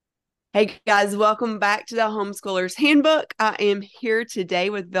Hey guys, welcome back to the Homeschoolers Handbook. I am here today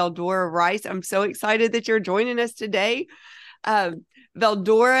with Veldora Rice. I'm so excited that you're joining us today. Um,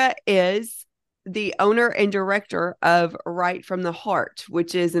 Veldora is the owner and director of Write from the Heart,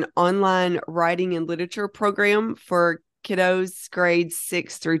 which is an online writing and literature program for kiddos grades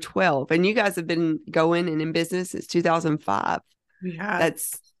 6 through 12. And you guys have been going and in business since 2005. We have.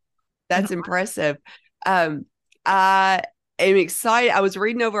 That's And that's impressive. Um, I am excited. I was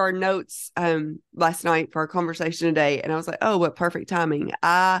reading over our notes last night for our conversation today, and I was like, "Oh, what perfect timing!"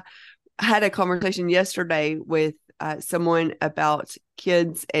 I had a conversation yesterday with someone about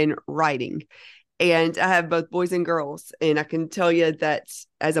kids and writing, and I have both boys and girls, and I can tell you that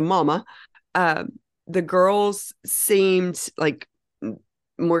as a mama, um, the girls seemed like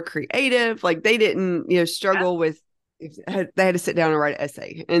more creative. Like they didn't, struggle with if they had to sit down and write an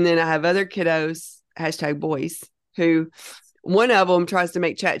essay. And then I have other kiddos, hashtag boys, who one of them tries to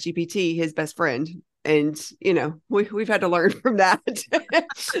make Chat GPT his best friend. And we've had to learn from that.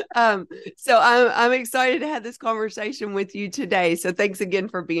 um, so I'm excited to have this conversation with you today. So thanks again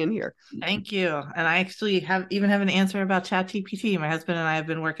for being here. thank you. And I actually have an answer about ChatGPT. My husband and I have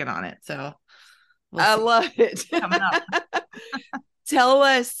been working on it. So we'll I see love it. coming up. Tell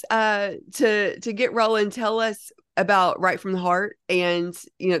us to get rolling. Tell us about Write from the Heart, and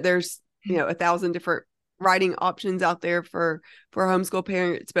there's 1,000 different writing options out there for homeschool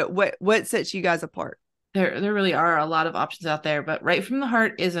parents. But what sets you guys apart? There really are a lot of options out there, but Write from the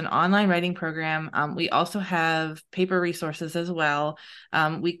Heart is an online writing program. We also have paper resources as well.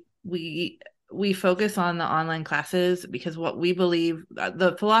 We focus on the online classes because what we believe,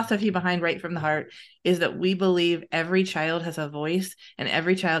 the philosophy behind Write from the Heart is that we believe every child has a voice and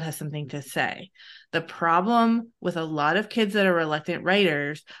every child has something to say. The problem with a lot of kids that are reluctant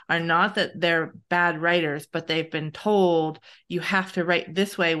writers are not that they're bad writers, but they've been told you have to write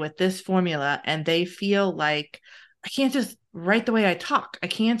this way with this formula, and they feel like I can't just write the way I talk. I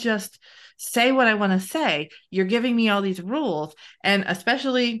can't just say what I want to say. You're giving me all these rules. And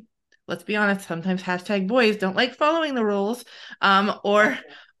especially, let's be honest, sometimes hashtag boys don't like following the rules.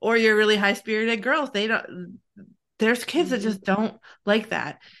 Or you're really high spirited girls. They don't, there's kids that Mhm. just don't like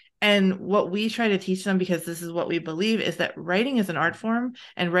that. And what we try to teach them, because this is what we believe, is that writing is an art form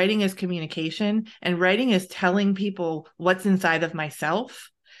and writing is communication and writing is telling people what's inside of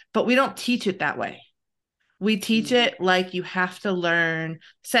myself, but we don't teach it that way. We teach Mhm. it like you have to learn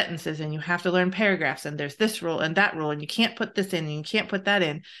sentences and you have to learn paragraphs and there's this rule and that rule and you can't put this in and you can't put that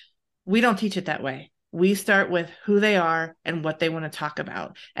in. We don't teach it that way. We start with who they are and what they want to talk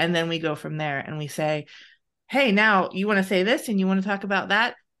about. And then we go from there and we say, hey, now you want to say this and you want to talk about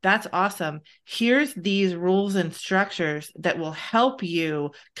that? That's awesome. Here's these rules and structures that will help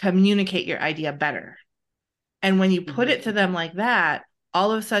you communicate your idea better. And when you put it Mhm. to them like that,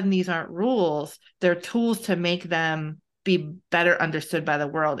 all of a sudden these aren't rules, they're tools to make them be better understood by the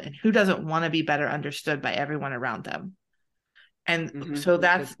world. And who doesn't want to be better understood by everyone around them? And Mhm. so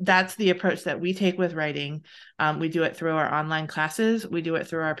that's the approach that we take with writing. We do it through our online classes. We do it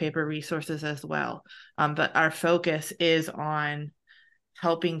through our paper resources as well. But our focus is on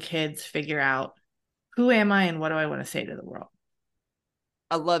helping kids figure out who am I and what do I want to say to the world.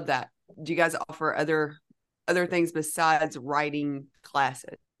 I love that. Do you guys offer other things besides writing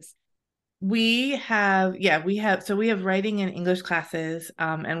classes? We have writing and English classes,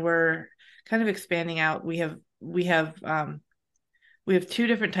 and we're kind of expanding out. We have two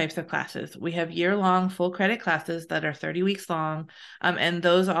different types of classes. We have year-long full credit classes that are 30 weeks long, and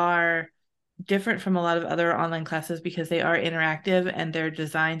those are different from a lot of other online classes because they are interactive and they're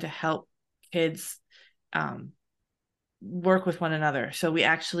designed to help kids um, work with one another. So we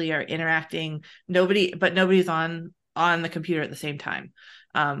actually are interacting. Nobody's on the computer at the same time.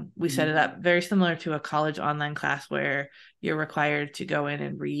 We set it up very similar to a college online class where you're required to go in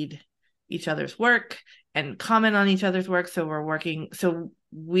and read each other's work and comment on each other's work. So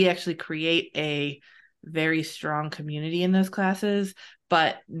we actually create a very strong community in those classes,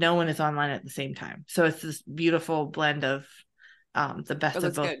 but no one is online at the same time. So it's this beautiful blend of the Oh, best of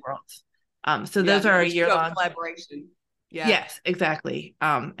that's both good. worlds. So those Yeah, are a but you year show long. collaboration. Yeah. Yes, exactly.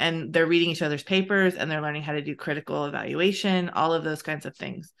 And they're reading each other's papers and they're learning how to do critical evaluation, all of those kinds of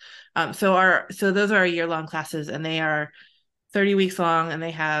things. So those are year-long classes and they are 30 weeks long and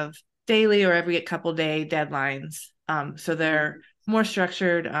they have daily or every couple day deadlines. So they're Mhm. more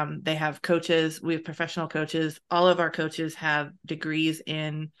structured. They have coaches, we have professional coaches. All of our coaches have degrees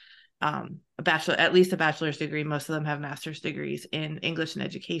in at least a bachelor's degree. Most of them have master's degrees in English and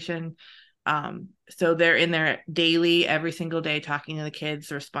education. So they're in there daily, every single day, talking to the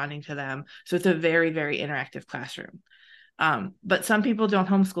kids, responding to them. So it's a very, very interactive classroom. But some people don't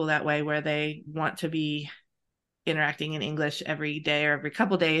homeschool that way, where they want to be interacting in English every day or every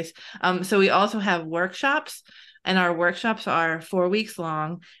couple days. So we also have workshops, and our workshops are 4 weeks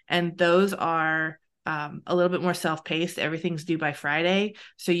long, and those are a little bit more self-paced. Everything's due by Friday,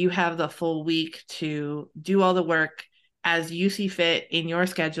 so you have the full week to do all the work as you see fit in your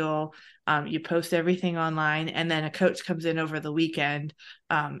schedule. You post everything online, and then a coach comes in over the weekend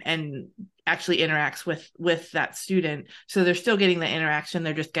and actually interacts with that student. So they're still getting the interaction,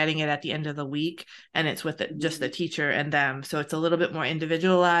 they're just getting it at the end of the week, and it's with just the teacher and them. So it's a little bit more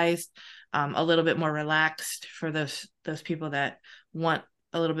individualized, a little bit more relaxed for those people that want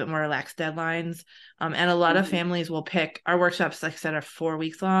a little bit more relaxed deadlines. And a lot of families will pick our workshops, like I said, are 4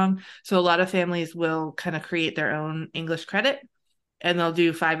 weeks long. So a lot of families will kind of create their own English credit, and they'll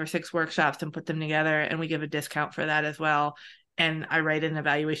do 5 or 6 workshops and put them together. And we give a discount for that as well. And I write an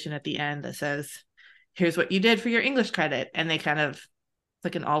evaluation at the end that says, here's what you did for your English credit. And they kind of,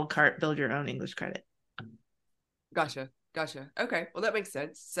 like an a la carte, build your own English credit. Gotcha. Okay. Well, that makes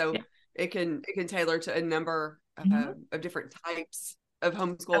sense. So Yeah. it can tailor to a number of different types of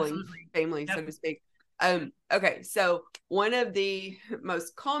homeschooling Absolutely. families, Yep. so to speak. Okay. So one of the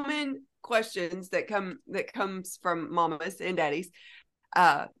most common questions that comes from mamas and daddies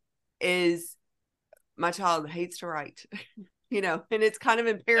is, my child hates to write. And it's kind of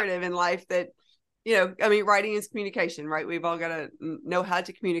imperative in life that, I mean, writing is communication, right? We've all got to know how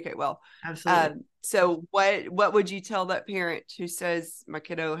to communicate well. Absolutely. So what would you tell that parent who says, my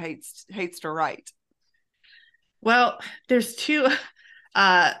kiddo hates to write? Well, there's two.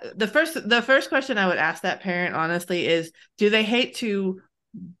 The first question I would ask that parent, honestly, is, do they hate to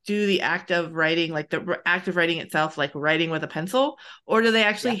do the act of writing, like the act of writing itself, like writing with a pencil, or do they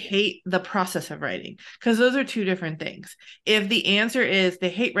actually Yeah. hate the process of writing? Because those are two different things. If the answer is they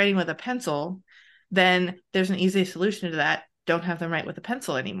hate writing with a pencil, then there's an easy solution to that. Don't have them write with a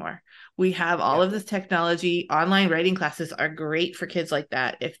pencil anymore. We have all Yeah. of this technology. Online writing classes are great for kids like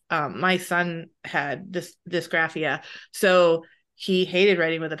that. If my son had this dysgraphia, so he hated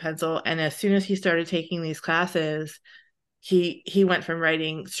writing with a pencil, and as soon as he started taking these classes, he went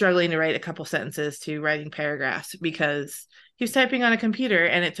from struggling to write a couple sentences to writing paragraphs, because he was typing on a computer,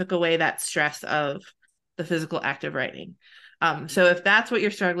 and it took away that stress of the physical act of writing. So if that's what you're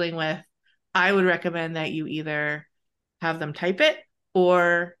struggling with, I would recommend that you either have them type it,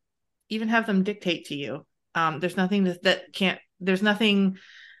 or even have them dictate to you. There's nothing that can't. There's nothing.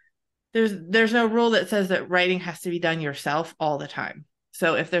 There's no rule that says that writing has to be done yourself all the time.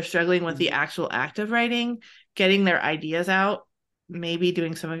 So if they're struggling with the actual act of writing, getting their ideas out, maybe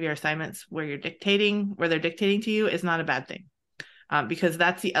doing some of your assignments where they're dictating to you, is not a bad thing. Because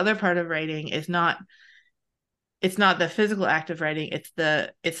that's the other part of writing, is not, it's not the physical act of writing, it's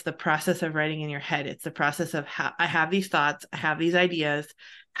the process of writing in your head. It's the process of how I have these thoughts, I have these ideas,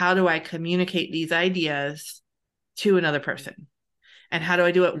 how do I communicate these ideas to another person? And how do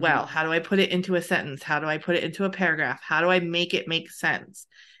I do it well? How do I put it into a sentence? How do I put it into a paragraph? How do I make it make sense?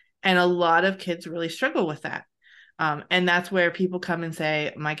 And a lot of kids really struggle with that. And that's where people come and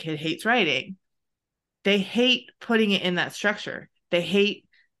say, my kid hates writing. They hate putting it in that structure. They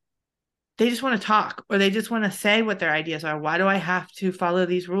just want to talk, or they just want to say what their ideas are. Why do I have to follow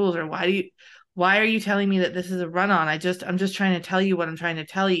these rules? Or why are you telling me that this is a run on? I'm just trying to tell you what I'm trying to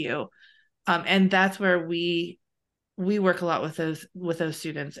tell you. And that's where we work a lot with those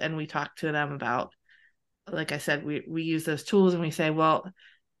students, and we talk to them about, like I said, we use those tools, and we say, well,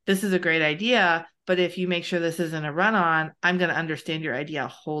 this is a great idea, but if you make sure this isn't a run on, I'm going to understand your idea a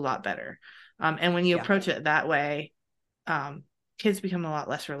whole lot better. And when you approach it that way, kids become a lot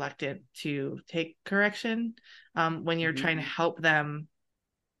less reluctant to take correction, when you're trying to help them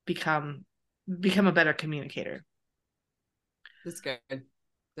become a better communicator. That's good.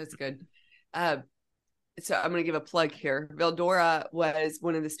 So I'm going to give a plug here. Veldora was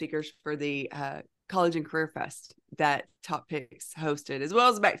one of the speakers for the College and Career Fest that Top Picks hosted, as well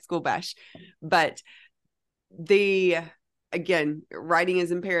as Back to School Bash. But again, writing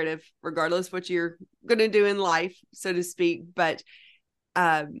is imperative, regardless what you're going to do in life, so to speak. But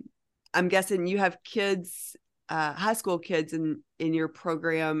I'm guessing you have kids, high school kids in your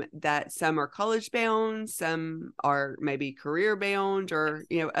program, that some are college bound, some are maybe career bound, or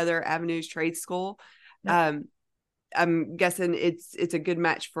other avenues, trade school. Yep. I'm guessing it's a good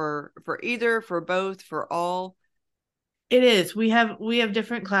match for either, for both, for all. It is. We have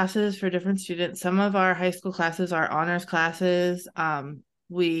different classes for different students. Some of our high school classes are honors classes. For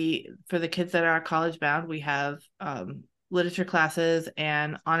the kids that are college bound, we have literature classes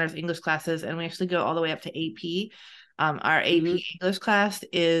and honors English classes, and we actually go all the way up to AP. Our AP English class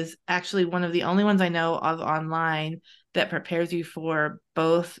is actually one of the only ones I know of online that prepares you for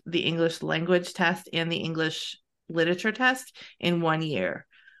both the English language test and the English literature test in 1 year.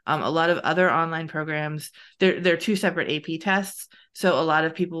 A lot of other online programs, they're two separate AP tests. So a lot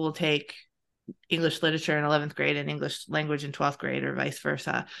of people will take English literature in 11th grade and English language in 12th grade or vice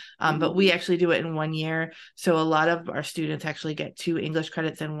versa. But we actually do it in 1 year. So a lot of our students actually get 2 English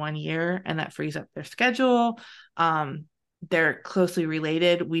credits in 1 year, and that frees up their schedule. They're closely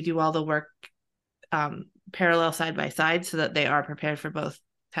related. We do all the work parallel side by side so that they are prepared for both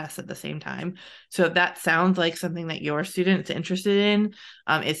tests at the same time. So if that sounds like something that your student's interested in,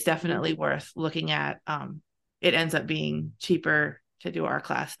 it's definitely worth looking at. It ends up being cheaper to do our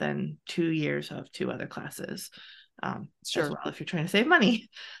class than 2 years of 2 other classes, Sure. as well, if you're trying to save money.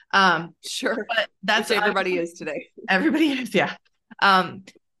 Sure. But that's which everybody is today. Everybody is, yeah.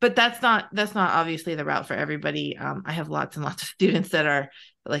 But that's not obviously the route for everybody. I have lots and lots of students that are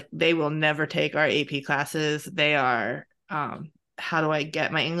like, they will never take our AP classes. They are, how do I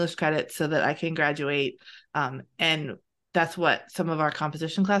get my English credits so that I can graduate? And that's what some of our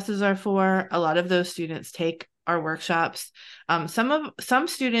composition classes are for. A lot of those students take our workshops. Some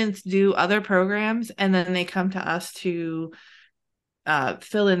students do other programs, and then they come to us to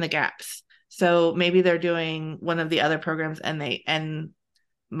fill in the gaps. So maybe they're doing one of the other programs, and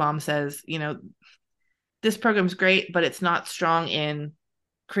mom says, this program's great, but it's not strong in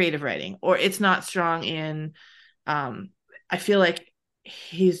creative writing, or it's not strong in, I feel like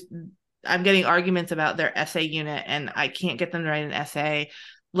I'm getting arguments about their essay unit and I can't get them to write an essay.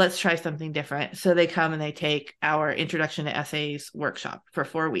 Let's try something different. So they come and they take our Introduction to Essays workshop for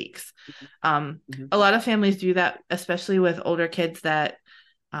 4 weeks. A lot of families do that, especially with older kids that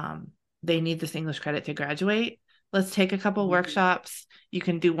they need this English credit to graduate. Let's take a couple workshops. You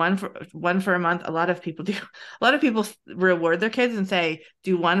can do one for a month. A lot of people reward their kids and say,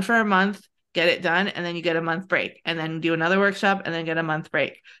 do one for a month, get it done, and then you get a month break, and then do another workshop and then get a month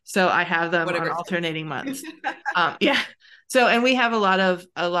break. So I have them on alternating months. Yeah. So, and we have a lot of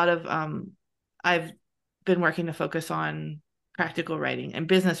I've been working to focus on practical writing and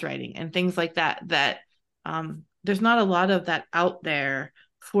business writing and things like that, there's not a lot of that out there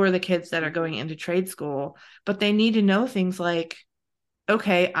for the kids that are going into trade school, but they need to know things like,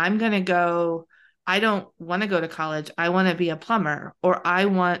 okay, I don't want to go to college. I want to be a plumber, or I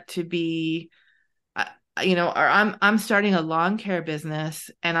want to be, or I'm starting a lawn care business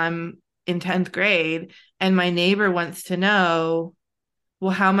and I'm in 10th grade, and my neighbor wants to know,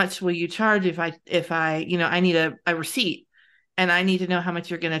 well, how much will you charge if I I need a receipt, and I need to know how much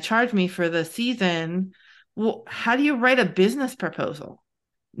you're going to charge me for the season. Well, how do you write a business proposal?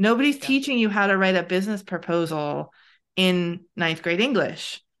 Nobody's teaching you how to write a business proposal in 9th grade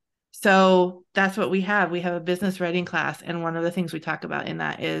English. So that's what we have. We have a business writing class. And one of the things we talk about in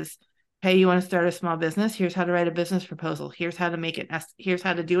that is, hey, you want to start a small business? Here's how to write a business proposal. Here's how to here's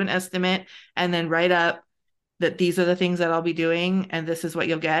how to do an estimate, and then write up that these are the things that I'll be doing, and this is what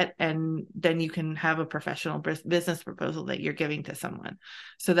you'll get. And then you can have a professional business proposal that you're giving to someone.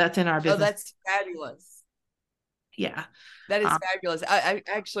 So that's in our business. Oh, that's fabulous. Yeah. That is fabulous. I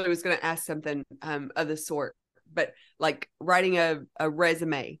actually was going to ask something of the sort, but like writing a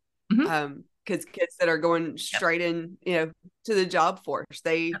resume, because kids that are going straight in, to the job force,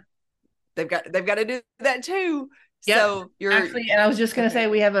 they've got to do that too. Yep. So and I was just going to say,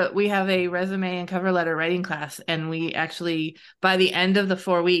 we have a resume and cover letter writing class, and we actually, by the end of the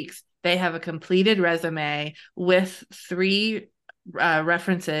 4 weeks, they have a completed resume with 3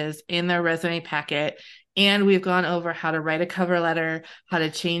 references in their resume packet. And we've gone over how to write a cover letter, how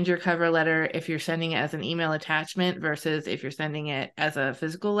to change your cover letter if you're sending it as an email attachment versus if you're sending it as a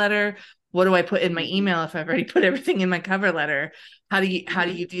physical letter. What do I put in my email if I've already put everything in my cover letter? How do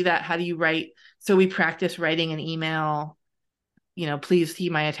you do that? How do you write? So we practice writing an email, please see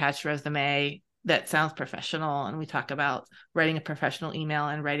my attached resume. That sounds professional. And we talk about writing a professional email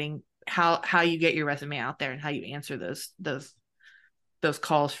and writing how you get your resume out there and how you answer those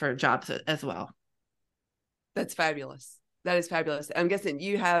calls for jobs as well. That's fabulous. That is fabulous. I'm guessing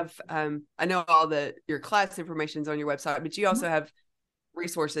you have, I know your class information is on your website, but you also have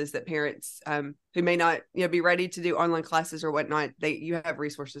resources that parents who may not, be ready to do online classes or whatnot, you have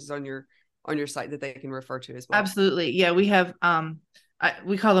resources on your site that they can refer to as well. Absolutely. Yeah. We have,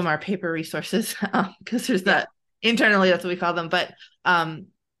 we call them our paper resources, because there's that internally, that's what we call them. But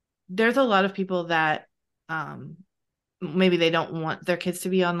there's a lot of people that maybe they don't want their kids to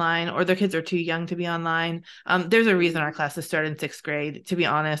be online, or their kids are too young to be online. There's a reason our classes start in 6th grade, to be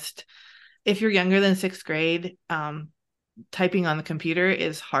honest. If you're younger than 6th grade, typing on the computer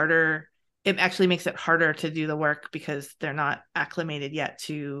is harder. It actually makes it harder to do the work because they're not acclimated yet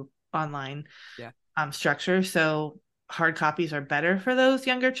to online structure. So hard copies are better for those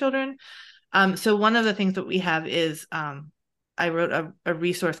younger children. So one of the things that we have is I wrote a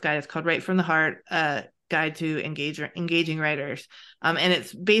resource guide. It's called Write from the Heart, guide to engaging writers. And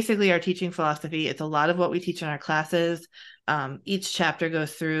it's basically our teaching philosophy. It's a lot of what we teach in our classes. Each chapter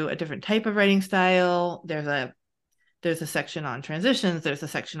goes through a different type of writing style. There's a section on transitions. There's a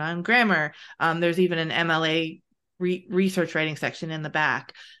section on grammar. There's even an MLA research writing section in the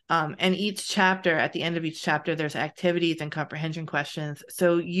back. And each chapter, at the end of each chapter, there's activities and comprehension questions.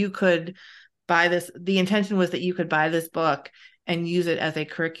 So you could buy this. The intention was that you could buy this book and use it as a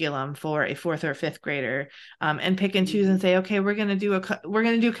curriculum for a fourth or fifth grader, and pick and choose and say, okay, we're going to do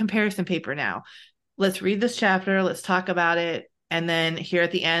a comparison paper now. Let's read this chapter. Let's talk about it. And then here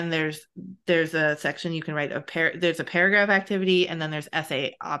at the end, there's a section you can write there's a paragraph activity, and then there's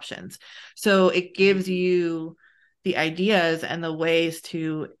essay options. So it gives you the ideas and the ways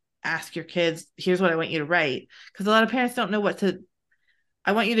to ask your kids, here's what I want you to write. Because a lot of parents don't know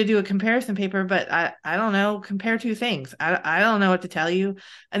I want you to do a comparison paper, but I don't know, compare two things. I don't know what to tell you.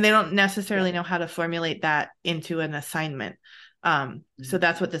 And they don't necessarily know how to formulate that into an assignment. So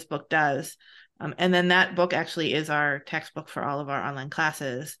that's what this book does. And then that book actually is our textbook for all of our online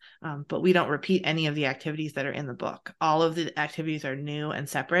classes, but we don't repeat any of the activities that are in the book. All of the activities are new and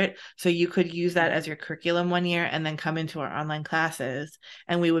separate. So you could use that as your curriculum one year and then come into our online classes,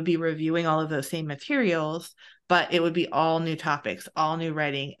 and we would be reviewing all of those same materials, but it would be all new topics, all new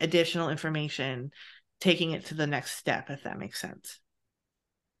writing, additional information, taking it to the next step, if that makes sense.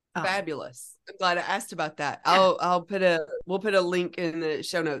 Fabulous. I'm glad I asked about that. Yeah. We'll put a link in the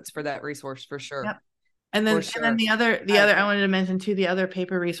show notes for that resource for sure. Yep. And then the other I wanted to mention too, the other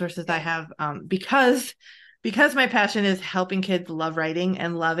paper resources I have, because my passion is helping kids love writing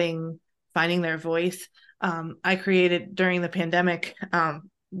and loving finding their voice. I created during the pandemic,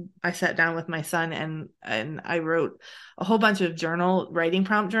 I sat down with my son and I wrote a whole bunch of writing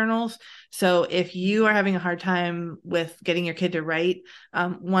prompt journals. So if you are having a hard time with getting your kid to write,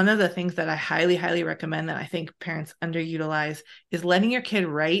 one of the things that I highly, highly recommend that I think parents underutilize is letting your kid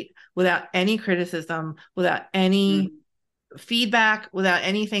write without any criticism, without any feedback, without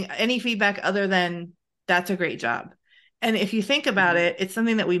any feedback other than that's a great job. And if you think about it, it's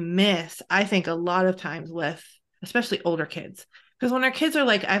something that we miss, I think, a lot of times with especially older kids. Because when our kids are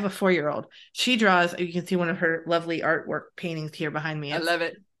like, I have a 4-year-old, she draws, you can see one of her lovely artwork paintings here behind me. I love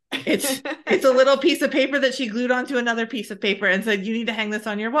it. It's a little piece of paper that she glued onto another piece of paper and said, you need to hang this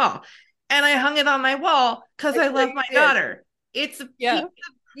on your wall. And I hung it on my wall because I love my daughter. It's,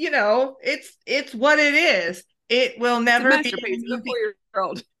 it's what it is. It will never be a masterpiece.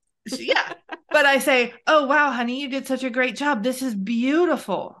 4-year-old. Yeah. But I say, oh, wow, honey, you did such a great job. This is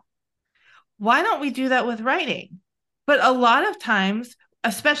beautiful. Why don't we do that with writing? But a lot of times,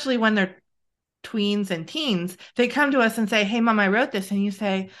 especially when they're tweens and teens, they come to us and say, hey, mom, I wrote this. And you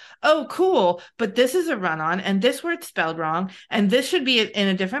say, oh, cool. But this is a run-on and this word's spelled wrong. And this should be in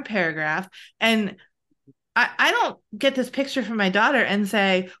a different paragraph. And I don't get this picture from my daughter and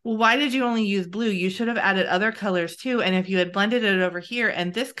say, well, why did you only use blue? You should have added other colors too. And if you had blended it over here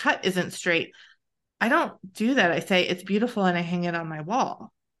and this cut isn't straight, I don't do that. I say, it's beautiful and I hang it on my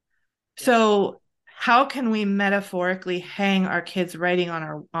wall. Yeah. So how can we metaphorically hang our kids' writing on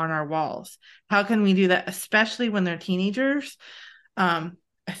our walls? How can we do that, especially when they're teenagers? I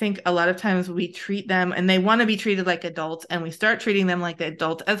think a lot of times we treat them and they want to be treated like adults, and we start treating them like the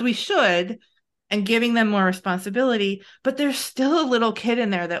adults, as we should, and giving them more responsibility. But there's still a little kid in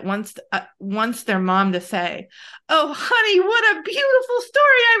there that wants their mom to say, oh, honey, what a beautiful story.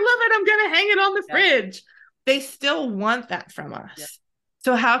 I love it. I'm going to hang it on the fridge. They still want that from us. Yeah.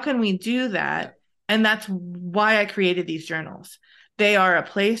 So how can we do that? Yeah. And that's why I created these journals. They are a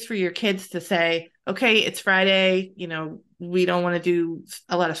place for your kids to say, okay, it's Friday. We don't want to do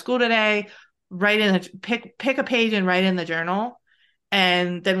a lot of school today. Pick a page and write in the journal,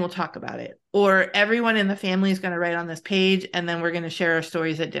 and then we'll talk about it. Or everyone in the family is going to write on this page, and then we're going to share our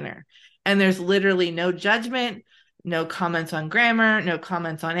stories at dinner. And there's literally no judgment, no comments on grammar, no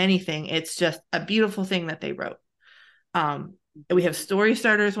comments on anything. It's just a beautiful thing that they wrote. We have story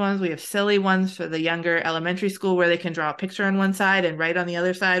starters ones. We have silly ones for the younger elementary school where they can draw a picture on one side and write on the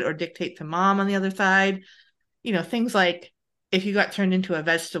other side, or dictate to mom on the other side. Things like, if you got turned into a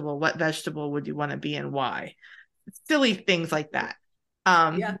vegetable, what vegetable would you want to be and why? Silly things like that.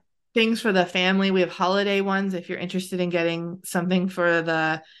 Things for the family. We have holiday ones. If you're interested in getting something for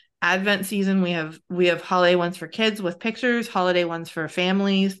the Advent season, we have holiday ones for kids with pictures, holiday ones for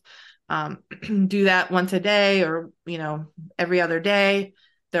families. Do that once a day or, every other day.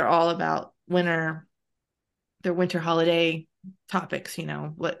 They're all about winter holiday topics.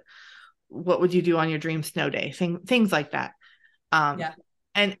 what would you do on your dream snow day? Things like that. Um, Yeah.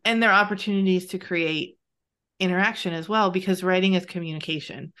 and there are opportunities to create interaction as well, because writing is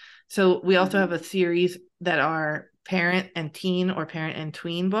communication. So we also have Mhm. a series that are parent and teen or parent and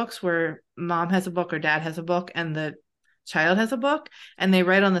tween books, where mom has a book or dad has a book and the child has a book, and they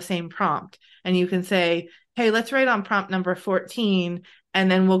write on the same prompt. And you can say, hey, let's write on prompt number 14,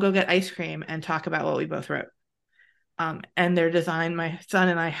 and then we'll go get ice cream and talk about what we both wrote. And they're designed, my son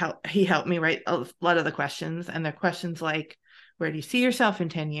and I he helped me write a lot of the questions, and they're questions like, where do you see yourself in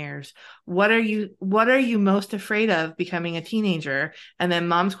 10 years? What are you most afraid of becoming a teenager? And then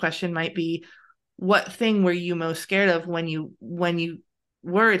mom's question might be, what thing were you most scared of when you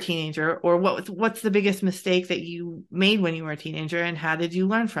were a teenager? Or what's the biggest mistake that you made when you were a teenager, and how did you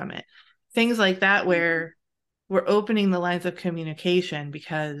learn from it? Things like that, Mhm. where we're opening the lines of communication,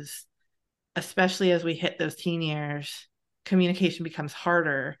 because especially as we hit those teen years, communication becomes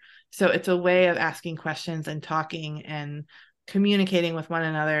harder. So it's a way of asking questions and talking and communicating with one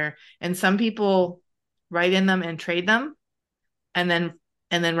another. And some people write in them and trade them, and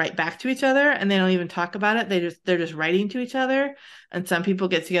then write back to each other, and they don't even talk about it. They're just writing to each other. And some people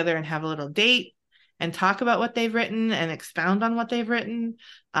get together and have a little date and talk about what they've written and expound on what they've written.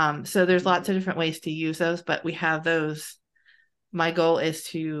 So there's lots of different ways to use those, but we have those. My goal is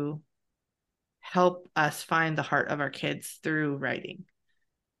to help us find the heart of our kids through writing.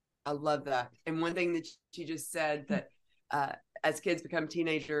 I love that. And one thing that you just said, that uh, as kids become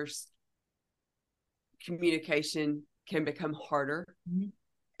teenagers, communication can become harder. Mhm.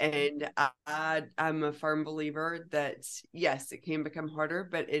 And I'm a firm believer that yes, it can become harder,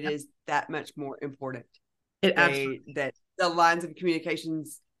 but it Yep. is that much more important. It absolutely. That the lines of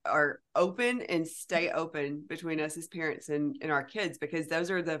communications are open and stay open between us as parents and our kids, because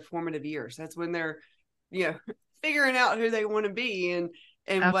those are the formative years. That's when they're, you know, figuring out who they want to be and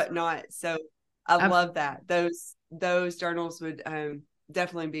Absolutely. whatnot. So I love Absolutely. that. Those journals would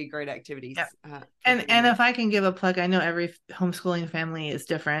definitely be great Yeah. activities for And if families. I can give a plug, I know every homeschooling family is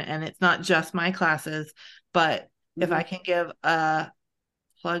different, and it's not just my classes, but if I Mhm. can give a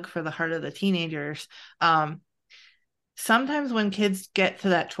plug for the heart of the teenagers, um, sometimes when kids get to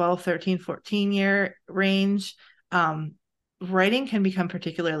that 12, 13, 14 year range, um, writing can become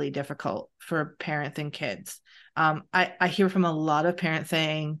particularly difficult for parents and kids. I hear from a lot of parents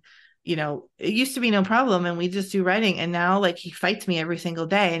saying, it used to be no problem and we just do writing. And now, like, he fights me every single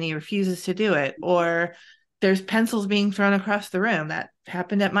day and he refuses to do it. Or there's pencils being thrown across the room. That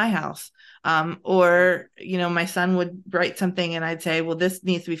happened at my house. Or, my son would write something and I'd say, well, this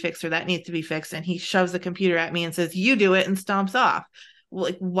needs to be fixed or that needs to be fixed. And he shoves the computer at me and says, you do it, and stomps off. Well,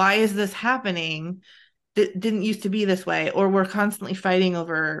 like, why is this happening? That didn't used to be this way. Or we're constantly fighting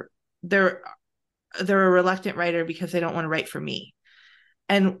over, they're a reluctant writer because they don't want to write for me.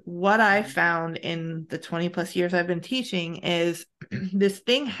 And what I found in the 20 plus years I've been teaching is this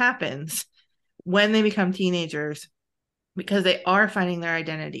thing happens when they become teenagers, because they are finding their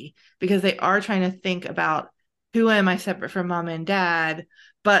identity, because they are trying to think about, who am I separate from mom and dad?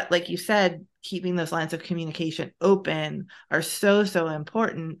 But like you said, keeping those lines of communication open are so, so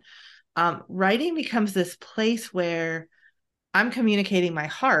important. Writing becomes this place where I'm communicating my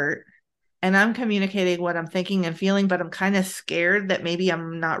heart and I'm communicating what I'm thinking and feeling, but I'm kind of scared that maybe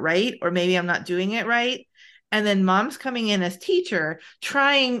I'm not right, or maybe I'm not doing it right. And then mom's coming in as teacher,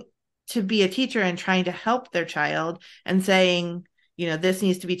 trying to be a teacher and trying to help their child and saying, this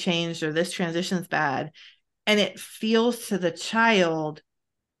needs to be changed, or this transition's bad. And it feels to the child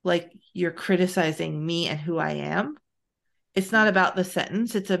like you're criticizing me and who I am. It's not about the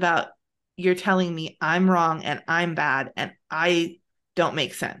sentence, it's about, you're telling me I'm wrong and I'm bad and I don't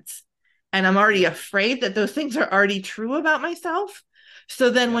make sense. And I'm already Yeah. afraid that those things are already true about myself. So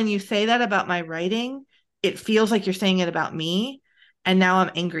then Yeah. when you say that about my writing, it feels like you're saying it about me. And now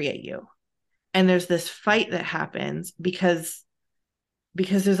I'm angry at you. And there's this fight that happens because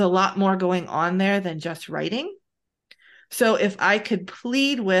there's a lot more going on there than just writing. So if I could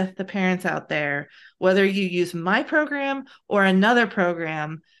plead with the parents out there, whether you use my program or another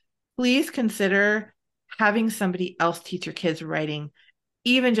program, please consider having somebody else teach your kids writing,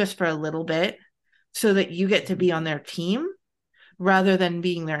 even just for a little bit, so that you get to be on their team rather than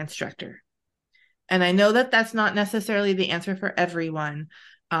being their instructor. And I know that that's not necessarily the answer for everyone.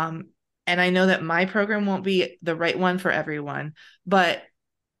 Um, and I know that my program won't be the right one for everyone, but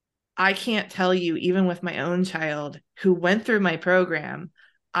I can't tell you, even with my own child who went through my program,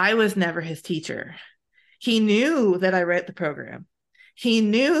 I was never his teacher. He knew that I wrote the program. He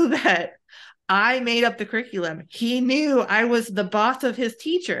knew that I made up the curriculum. He knew I was the boss of his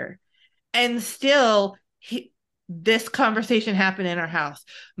teacher. And still, this conversation happened in our house.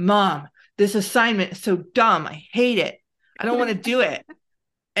 Mom, this assignment is so dumb. I hate it. I don't want to do it.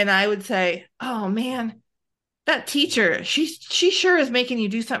 And I would say, oh man, that teacher, she sure is making you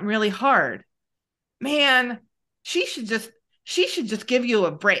do something really hard. Man, she should just give you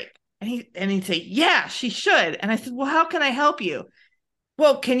a break. And he'd say, yeah, she should. And I said, well, how can I help you?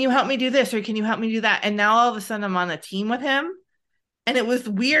 Well, can you help me do this or can you help me do that? And now all of a sudden I'm on a team with him. And it was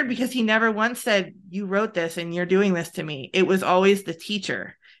weird because he never once said, you wrote this and you're doing this to me. It was always the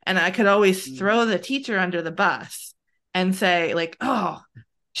teacher. And I could always throw the teacher under the bus and say, like, oh,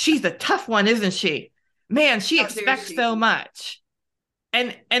 she's a tough one, isn't she? Man, she expects so much.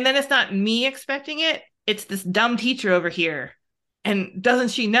 And then it's not me expecting it. It's this dumb teacher over here. And doesn't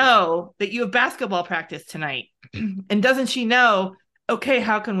she know that you have basketball practice tonight? And doesn't she know, okay,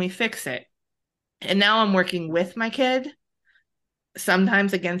 how can we fix it? And now I'm working with my kid,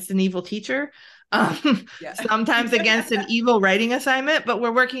 sometimes against an evil teacher, sometimes against an evil writing assignment, but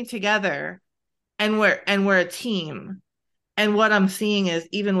we're working together and we're a team. And what I'm seeing is,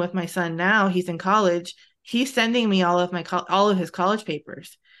 even with my son now, he's in college, he's sending me all of his college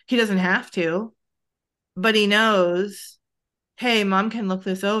papers. He doesn't have to, but he knows, hey, mom can look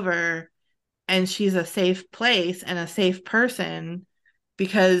this over and she's a safe place and a safe person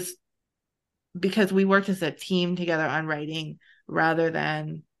because we worked as a team together on writing rather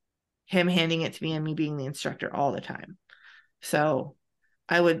than him handing it to me and me being the instructor all the time. So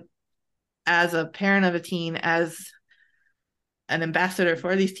I would, as a parent of a teen, as an ambassador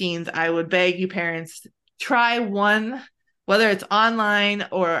for these teens, I would beg you parents, try one, whether it's online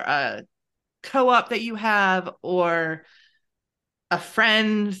or a co-op that you have or a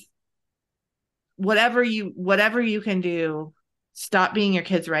friend, whatever you can do, stop being your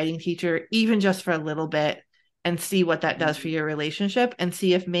kid's writing teacher, even just for a little bit, and see what that does for your relationship and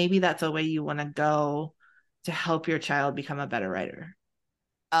see if maybe that's a way you want to go to help your child become a better writer.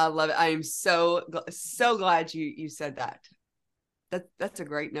 I love it. I am so glad you said that. That's a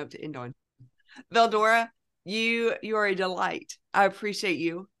great note to end on. Veldora, you are a delight. I appreciate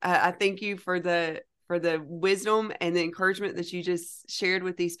you. I thank you for the wisdom and the encouragement that you just shared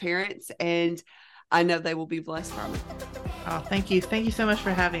with these parents, and I know they will be blessed from it. Oh, thank you. Thank you so much for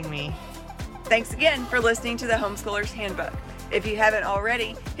having me. Thanks again for listening to the Homeschooler's Handbook. If you haven't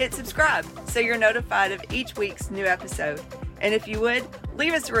already, hit subscribe so you're notified of each week's new episode. And if you would,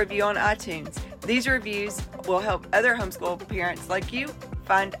 leave us a review on iTunes. These reviews will help other homeschool parents like you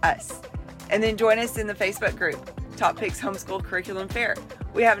find us. And then join us in the Facebook group, Top Picks Homeschool Curriculum Fair.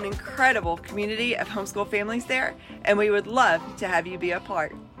 We have an incredible community of homeschool families there, and we would love to have you be a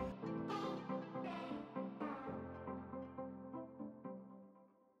part.